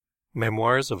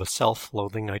Memoirs of a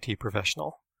Self-Loathing IT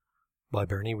Professional by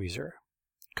Bernie Weiser.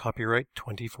 Copyright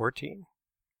 2014.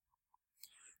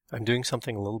 I'm doing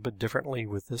something a little bit differently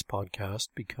with this podcast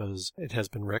because it has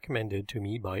been recommended to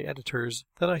me by editors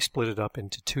that I split it up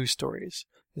into two stories.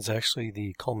 It's actually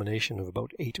the culmination of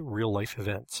about 8 real-life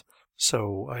events.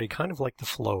 So I kind of like the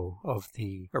flow of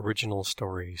the original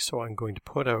story, so I'm going to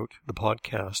put out the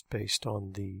podcast based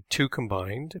on the two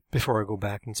combined before I go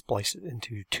back and splice it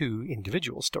into 2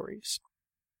 individual stories.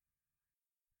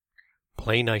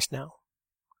 Play nice now.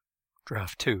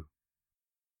 Draft 2.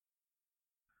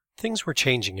 Things were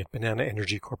changing at Banana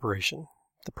Energy Corporation.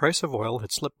 The price of oil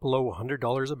had slipped below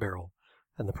 $100 a barrel,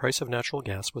 and the price of natural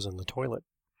gas was in the toilet.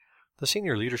 The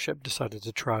senior leadership decided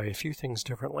to try a few things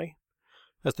differently.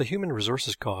 As the human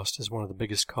resources cost is one of the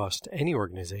biggest costs to any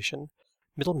organization,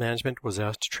 middle management was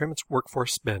asked to trim its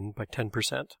workforce spend by 10%.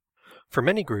 For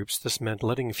many groups, this meant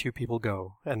letting a few people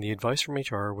go, and the advice from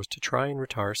HR was to try and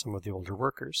retire some of the older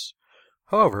workers.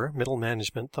 However, middle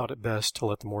management thought it best to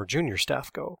let the more junior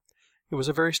staff go. It was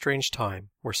a very strange time,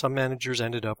 where some managers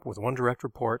ended up with one direct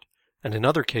report, and in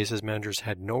other cases managers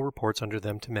had no reports under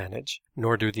them to manage,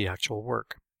 nor do the actual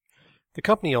work. The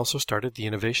company also started the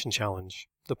Innovation Challenge.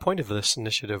 The point of this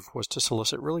initiative was to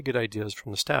solicit really good ideas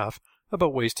from the staff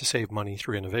about ways to save money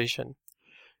through innovation.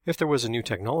 If there was a new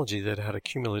technology that had a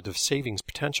cumulative savings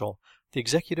potential, the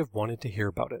executive wanted to hear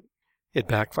about it. It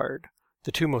backfired.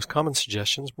 The 2 most common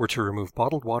suggestions were to remove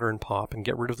bottled water and pop and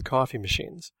get rid of the coffee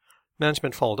machines.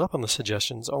 Management followed up on the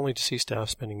suggestions only to see staff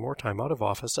spending more time out of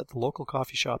office at the local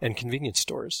coffee shop and convenience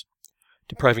stores.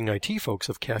 Depriving IT folks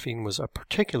of caffeine was a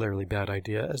particularly bad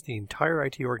idea as the entire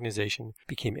IT organization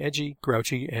became edgy,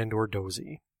 grouchy, and/or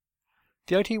dozy.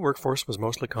 The IT workforce was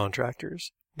mostly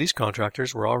contractors. These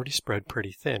contractors were already spread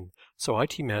pretty thin, so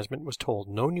IT management was told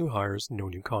no new hires, no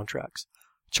new contracts.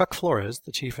 Chuck Flores,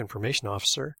 the Chief Information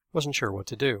Officer, wasn't sure what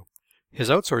to do. His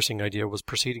outsourcing idea was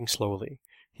proceeding slowly.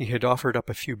 He had offered up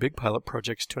a few big pilot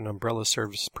projects to an umbrella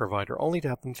service provider only to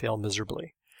have them fail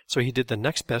miserably. So he did the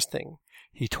next best thing.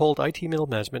 He told IT middle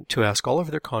management to ask all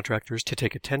of their contractors to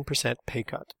take a 10% pay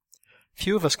cut.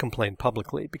 Few of us complained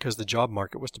publicly because the job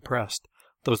market was depressed.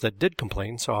 Those that did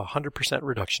complain saw a 100%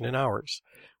 reduction in hours.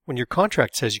 When your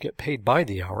contract says you get paid by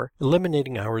the hour,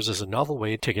 eliminating hours is a novel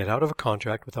way to get out of a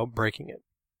contract without breaking it.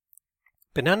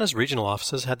 Banana's regional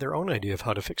offices had their own idea of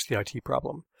how to fix the IT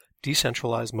problem.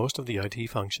 Decentralize most of the IT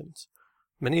functions.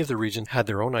 Many of the regions had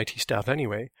their own IT staff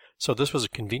anyway, so this was a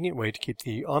convenient way to keep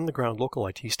the on-the-ground local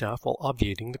IT staff while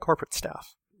obviating the corporate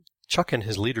staff. Chuck and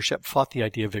his leadership fought the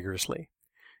idea vigorously.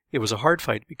 It was a hard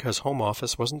fight because home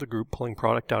office wasn't the group pulling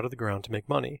product out of the ground to make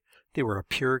money. They were a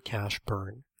pure cash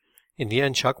burn. In the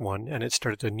end, Chuck won, and it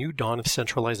started a new dawn of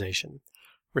centralization.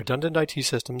 Redundant IT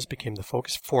systems became the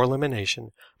focus for elimination,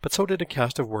 but so did a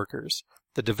cast of workers,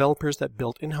 the developers that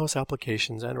built in-house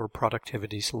applications and/or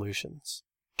productivity solutions.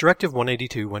 Directive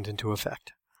 182 went into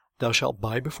effect. Thou shalt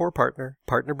buy before partner,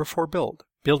 partner before build.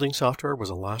 Building software was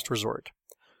a last resort.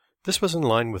 This was in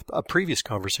line with a previous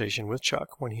conversation with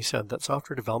Chuck when he said that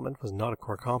software development was not a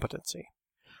core competency.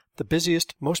 The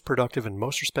busiest, most productive, and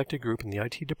most respected group in the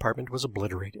IT department was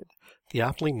obliterated, the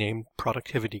aptly named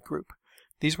Productivity Group.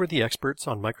 These were the experts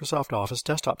on Microsoft Office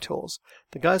desktop tools,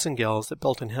 the guys and gals that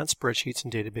built enhanced spreadsheets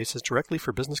and databases directly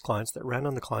for business clients that ran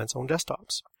on the client's own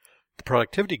desktops. The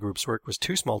Productivity Group's work was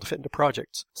too small to fit into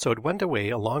projects, so it went away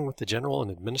along with the general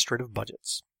and administrative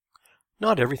budgets.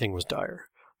 Not everything was dire.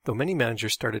 Though many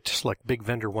managers started to select big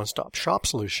vendor one-stop shop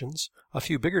solutions, a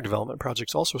few bigger development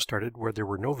projects also started where there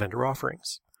were no vendor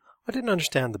offerings. I didn't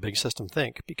understand the big system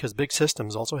think, because big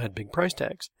systems also had big price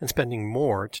tags, and spending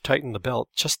more to tighten the belt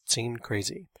just seemed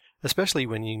crazy, especially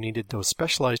when you needed those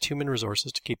specialized human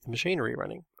resources to keep the machinery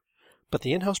running. But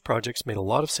the in-house projects made a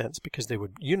lot of sense because they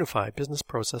would unify business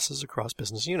processes across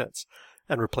business units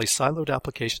and replace siloed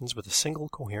applications with a single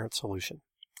coherent solution.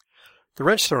 The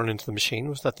wrench thrown into the machine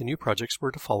was that the new projects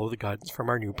were to follow the guidance from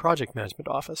our new project management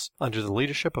office under the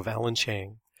leadership of Alan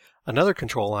Chang. Another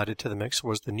control added to the mix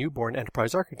was the newborn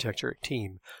Enterprise Architecture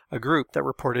team, a group that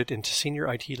reported into senior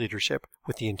IT leadership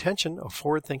with the intention of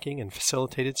forward-thinking and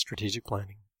facilitated strategic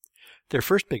planning. Their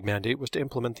first big mandate was to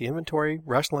implement the inventory,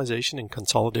 rationalization, and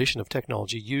consolidation of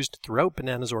technology used throughout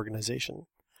Banana's organization.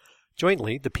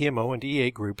 Jointly, the PMO and EA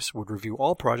groups would review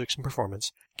all projects and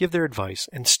performance, give their advice,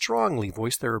 and strongly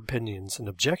voice their opinions and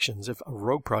objections if a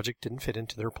rogue project didn't fit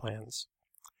into their plans.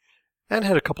 Anne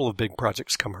had a couple of big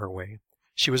projects come her way.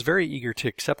 She was very eager to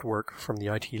accept work from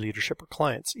the IT leadership or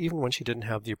clients, even when she didn't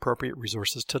have the appropriate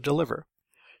resources to deliver.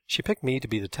 She picked me to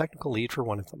be the technical lead for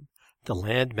one of them, the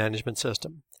land management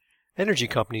system. Energy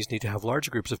companies need to have large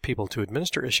groups of people to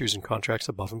administer issues and contracts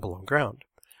above and below ground.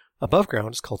 Above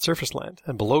ground is called surface land,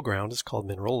 and below ground is called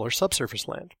mineral or subsurface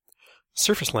land.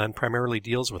 Surface land primarily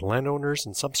deals with landowners,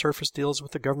 and subsurface deals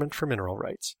with the government for mineral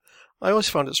rights. I always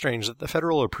found it strange that the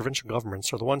federal or provincial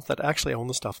governments are the ones that actually own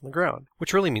the stuff on the ground,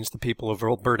 which really means the people of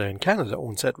Alberta and Canada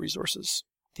own said resources.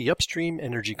 The upstream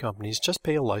energy companies just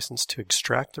pay a license to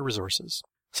extract the resources.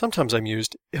 Sometimes I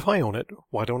mused, if I own it,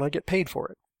 why don't I get paid for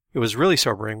it? It was really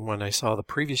sobering when I saw the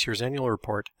previous year's annual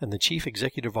report and the chief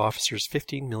executive officer's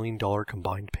 $15 million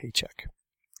combined paycheck.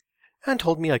 Anne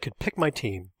told me I could pick my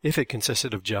team if it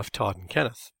consisted of Jeff, Todd, and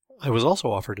Kenneth. I was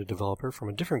also offered a developer from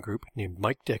a different group named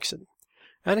Mike Dixon.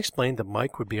 Anne explained that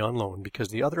Mike would be on loan because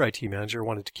the other IT manager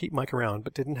wanted to keep Mike around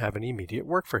but didn't have any immediate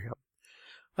work for him.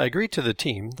 I agreed to the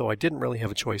team, though I didn't really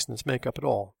have a choice in its makeup at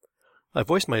all. I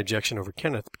voiced my objection over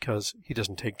Kenneth because he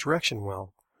doesn't take direction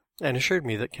well, and assured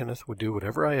me that Kenneth would do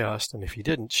whatever I asked, and if he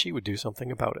didn't, she would do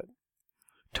something about it.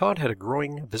 Todd had a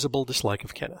growing, visible dislike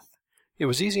of Kenneth. It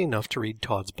was easy enough to read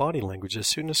Todd's body language as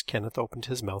soon as Kenneth opened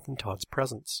his mouth in Todd's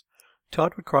presence.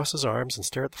 Todd would cross his arms and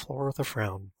stare at the floor with a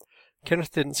frown.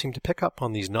 Kenneth didn't seem to pick up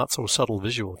on these not-so-subtle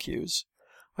visual cues.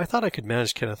 I thought I could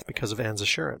manage Kenneth because of Anne's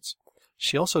assurance.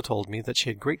 She also told me that she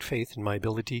had great faith in my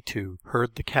ability to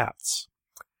herd the cats.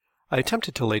 I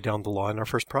attempted to lay down the law in our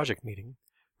first project meeting.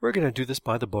 We're going to do this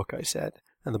by the book, I said,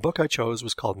 and the book I chose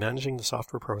was called Managing the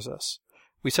Software Process.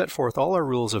 We set forth all our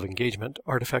rules of engagement,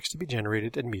 artifacts to be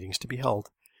generated, and meetings to be held.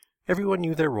 Everyone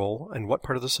knew their role and what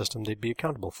part of the system they'd be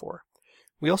accountable for.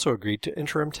 We also agreed to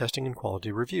interim testing and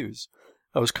quality reviews.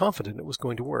 I was confident it was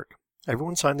going to work.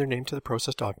 Everyone signed their name to the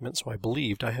process document, so I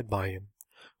believed I had buy-in.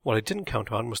 What I didn't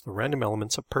count on was the random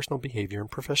elements of personal behavior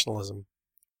and professionalism.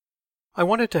 I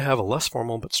wanted to have a less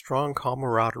formal but strong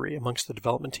camaraderie amongst the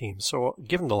development team, so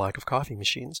given the lack of coffee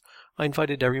machines, I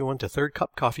invited everyone to Third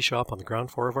Cup Coffee Shop on the ground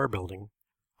floor of our building.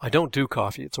 I don't do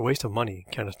coffee, it's a waste of money,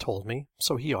 Kenneth told me,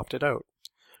 so he opted out.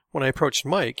 When I approached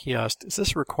Mike, he asked, is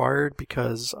this required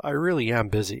because I really am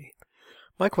busy?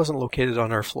 Mike wasn't located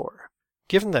on our floor.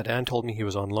 Given that Anne told me he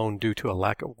was on loan due to a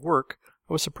lack of work,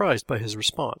 I was surprised by his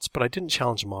response, but I didn't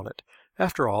challenge him on it.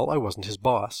 After all, I wasn't his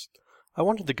boss. I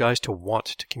wanted the guys to want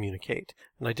to communicate,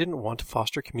 and I didn't want to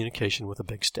foster communication with a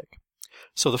big stick.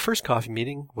 So the first coffee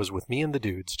meeting was with me and the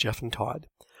dudes, Jeff and Todd.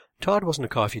 Todd wasn't a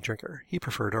coffee drinker. He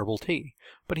preferred herbal tea,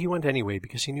 but he went anyway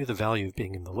because he knew the value of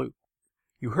being in the loop.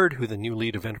 You heard who the new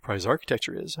lead of enterprise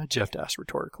architecture is? Jeff asked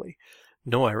rhetorically.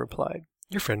 No, I replied.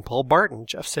 Your friend Paul Barton,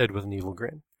 Jeff said with an evil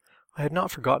grin. I had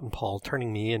not forgotten Paul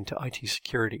turning me into IT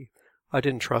security. I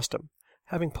didn't trust him.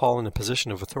 Having Paul in a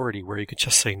position of authority where he could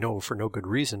just say no for no good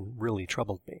reason really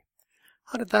troubled me.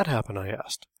 How did that happen? I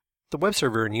asked. The web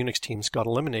server and Unix teams got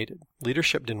eliminated.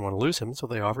 Leadership didn't want to lose him, so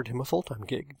they offered him a full-time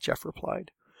gig, Jeff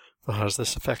replied. So how does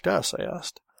this affect us? I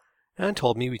asked. Anne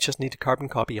told me we just need to carbon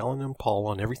copy Ellen and Paul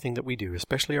on everything that we do,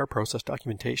 especially our process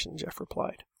documentation, Jeff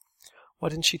replied. Why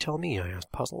didn't she tell me? I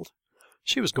asked, puzzled.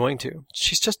 She was going to.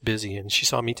 She's just busy, and she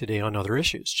saw me today on other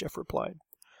issues, Jeff replied.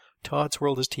 Todd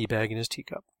swirled his tea bag in his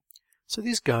teacup. So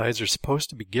these guys are supposed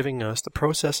to be giving us the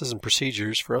processes and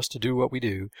procedures for us to do what we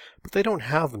do, but they don't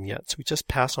have them yet, so we just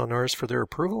pass on ours for their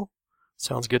approval?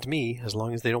 Sounds good to me, as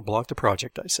long as they don't block the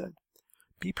project, I said.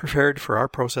 Be prepared for our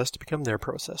process to become their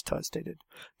process, Todd stated.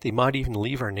 They might even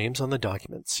leave our names on the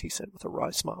documents, he said with a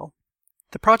wry smile.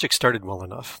 The project started well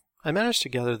enough. I managed to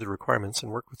gather the requirements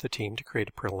and work with the team to create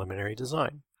a preliminary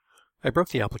design. I broke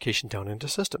the application down into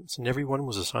systems, and everyone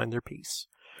was assigned their piece.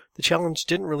 The challenge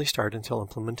didn't really start until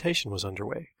implementation was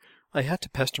underway. I had to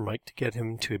pester Mike to get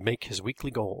him to make his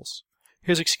weekly goals.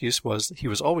 His excuse was that he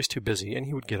was always too busy and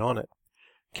he would get on it.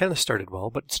 Kenneth started well,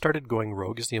 but started going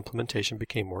rogue as the implementation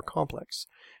became more complex.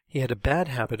 He had a bad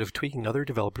habit of tweaking other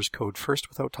developers' code first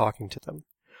without talking to them.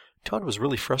 Todd was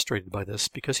really frustrated by this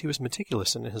because he was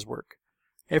meticulous in his work.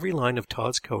 Every line of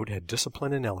Todd's code had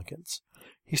discipline and elegance.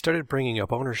 He started bringing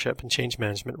up ownership and change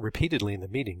management repeatedly in the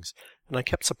meetings, and I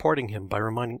kept supporting him by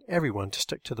reminding everyone to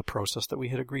stick to the process that we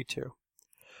had agreed to.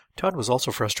 Todd was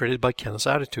also frustrated by Kenneth's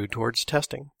attitude towards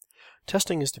testing.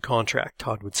 Testing is the contract,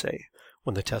 Todd would say.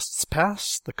 When the tests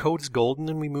pass, the code is golden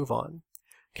and we move on.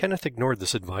 Kenneth ignored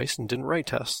this advice and didn't write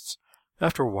tests.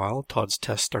 After a while, Todd's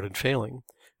tests started failing.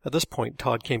 At this point,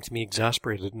 Todd came to me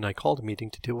exasperated, and I called a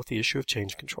meeting to deal with the issue of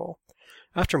change control.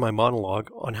 After my monologue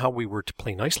on how we were to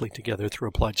play nicely together through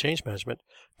applied change management,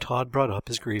 Todd brought up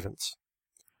his grievance.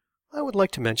 I would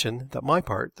like to mention that my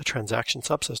part, the transaction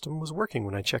subsystem, was working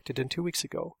when I checked it in 2 weeks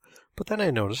ago, but then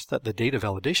I noticed that the data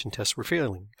validation tests were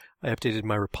failing. I updated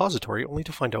my repository only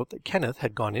to find out that Kenneth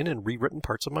had gone in and rewritten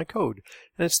parts of my code,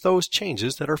 and it's those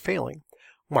changes that are failing.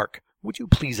 Mark, would you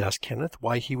please ask Kenneth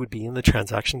why he would be in the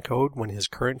transaction code when his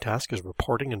current task is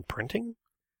reporting and printing?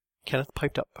 Kenneth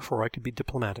piped up before I could be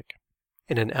diplomatic.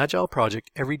 In an Agile project,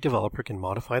 every developer can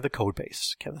modify the code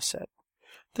base, Kenneth said.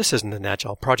 This isn't an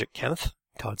Agile project, Kenneth,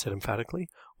 Todd said emphatically.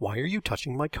 Why are you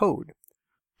touching my code?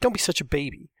 Don't be such a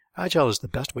baby. Agile is the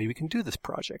best way we can do this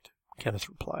project, Kenneth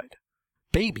replied.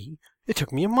 Baby? It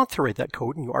took me a month to write that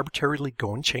code and you arbitrarily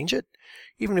go and change it?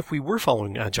 Even if we were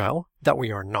following Agile, that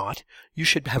we are not, you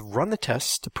should have run the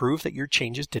tests to prove that your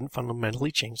changes didn't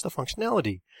fundamentally change the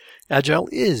functionality. Agile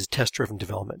is test-driven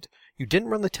development. You didn't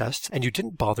run the tests and you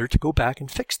didn't bother to go back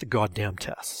and fix the goddamn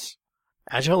tests.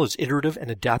 Agile is iterative and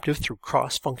adaptive through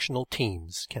cross-functional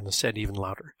teams, Kenneth said even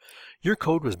louder. Your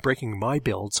code was breaking my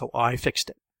build, so I fixed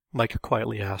it. Mike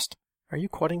quietly asked, Are you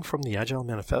quoting from the Agile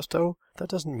Manifesto? That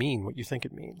doesn't mean what you think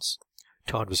it means.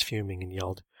 Todd was fuming and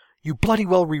yelled, You bloody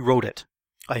well rewrote it.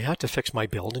 I had to fix my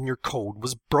build and your code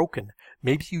was broken.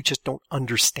 Maybe you just don't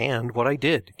understand what I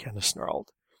did, Kenneth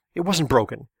snarled. It wasn't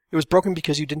broken. It was broken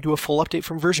because you didn't do a full update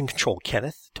from version control,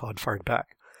 Kenneth, Todd fired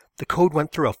back. The code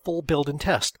went through a full build and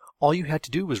test. All you had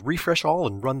to do was refresh all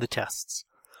and run the tests.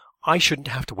 I shouldn't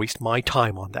have to waste my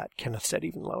time on that, Kenneth said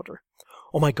even louder.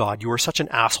 Oh my God, you are such an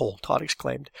asshole, Todd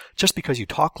exclaimed. Just because you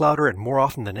talk louder and more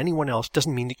often than anyone else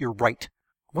doesn't mean that you're right.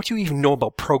 What do you even know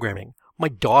about programming? My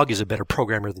dog is a better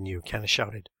programmer than you, Kenneth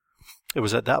shouted. It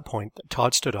was at that point that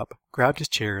Todd stood up, grabbed his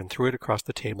chair, and threw it across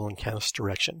the table in Kenneth's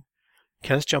direction.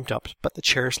 Kenneth jumped up, but the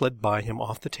chair slid by him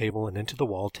off the table and into the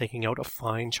wall, taking out a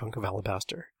fine chunk of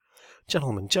alabaster.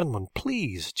 Gentlemen,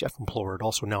 please, Jeff implored,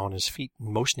 also now on his feet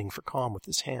and motioning for calm with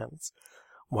his hands.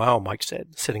 Wow, Mike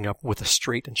said, sitting up with a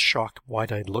straight and shocked,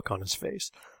 wide-eyed look on his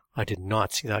face. I did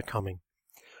not see that coming.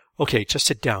 Okay, just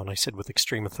sit down, I said with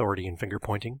extreme authority and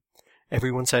finger-pointing.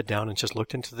 Everyone sat down and just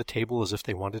looked into the table as if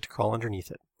they wanted to crawl underneath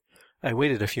it. I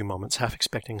waited a few moments, half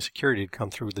expecting security to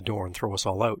come through the door and throw us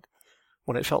all out.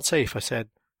 When it felt safe, I said,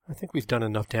 I think we've done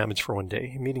enough damage for one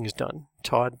day. Meeting is done.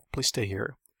 Todd, please stay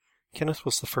here. Kenneth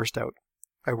was the first out.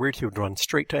 I worried he would run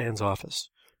straight to Anne's office.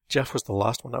 Jeff was the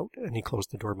last one out, and he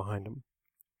closed the door behind him.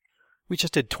 We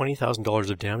just did $20,000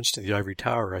 of damage to the ivory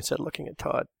tower, I said, looking at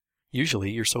Todd.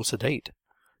 Usually you're so sedate.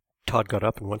 Todd got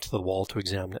up and went to the wall to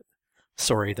examine it.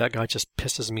 Sorry, that guy just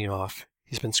pisses me off.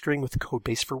 He's been screwing with the code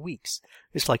base for weeks.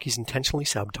 It's like he's intentionally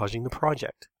sabotaging the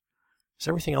project. Is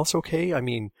everything else okay? I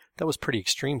mean, that was pretty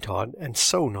extreme, Todd, and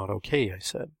so not okay, I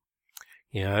said.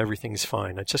 Yeah, everything's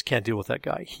fine. I just can't deal with that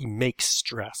guy. He makes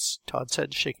stress, Todd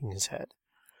said, shaking his head.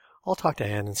 I'll talk to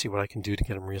Anne and see what I can do to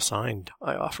get him reassigned,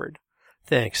 I offered.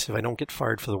 Thanks. If I don't get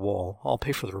fired for the wall, I'll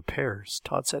pay for the repairs,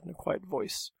 Todd said in a quiet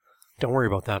voice. Don't worry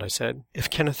about that, I said. If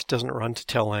Kenneth doesn't run to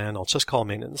tell Anne, I'll just call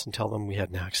maintenance and tell them we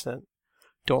had an accident.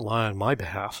 Don't lie on my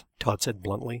behalf, Todd said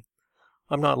bluntly.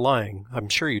 I'm not lying. I'm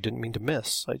sure you didn't mean to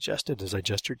miss, I jested as I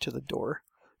gestured to the door.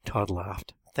 Todd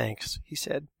laughed. Thanks, he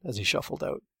said as he shuffled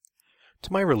out.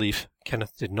 To my relief,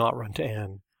 Kenneth did not run to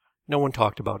Anne. No one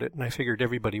talked about it, and I figured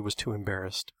everybody was too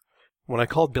embarrassed. When I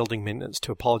called building maintenance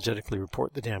to apologetically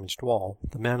report the damaged wall,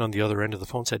 the man on the other end of the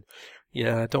phone said,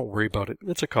 Yeah, don't worry about it.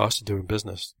 It's a cost of doing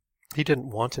business. He didn't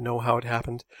want to know how it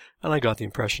happened, and I got the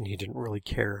impression he didn't really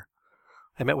care.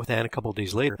 I met with Anne a couple of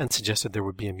days later and suggested there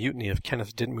would be a mutiny if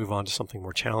Kenneth didn't move on to something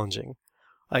more challenging.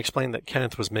 I explained that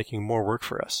Kenneth was making more work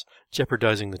for us,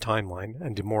 jeopardizing the timeline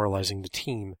and demoralizing the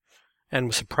team, and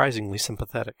was surprisingly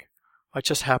sympathetic. I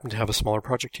just happen to have a smaller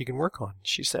project he can work on,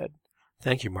 she said.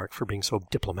 Thank you, Mark, for being so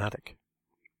diplomatic.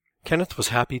 Kenneth was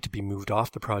happy to be moved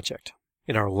off the project.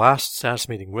 In our last status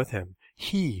meeting with him,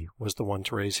 he was the one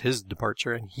to raise his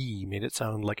departure, and he made it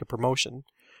sound like a promotion.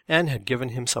 Anne had given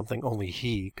him something only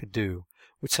he could do,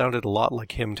 which sounded a lot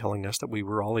like him telling us that we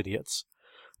were all idiots.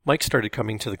 Mike started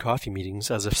coming to the coffee meetings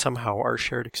as if somehow our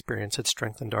shared experience had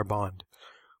strengthened our bond.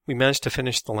 We managed to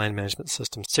finish the land management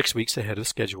system 6 weeks ahead of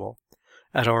schedule.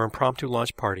 At our impromptu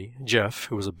launch party, Jeff,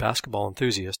 who was a basketball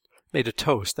enthusiast, made a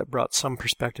toast that brought some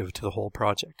perspective to the whole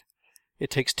project. It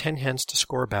takes 10 hands to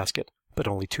score a basket, but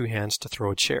only 2 hands to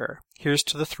throw a chair. Here's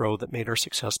to the throw that made our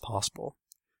success possible.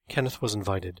 Kenneth was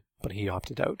invited, but he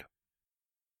opted out.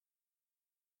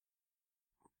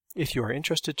 If you are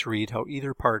interested to read how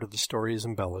either part of the story is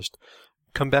embellished,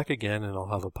 come back again and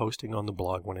I'll have a posting on the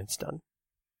blog when it's done.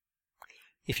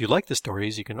 If you like the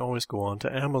stories, you can always go on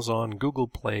to Amazon, Google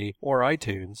Play, or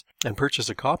iTunes and purchase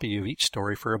a copy of each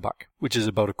story for $1, which is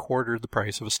about a quarter the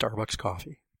price of a Starbucks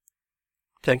coffee.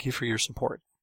 Thank you for your support.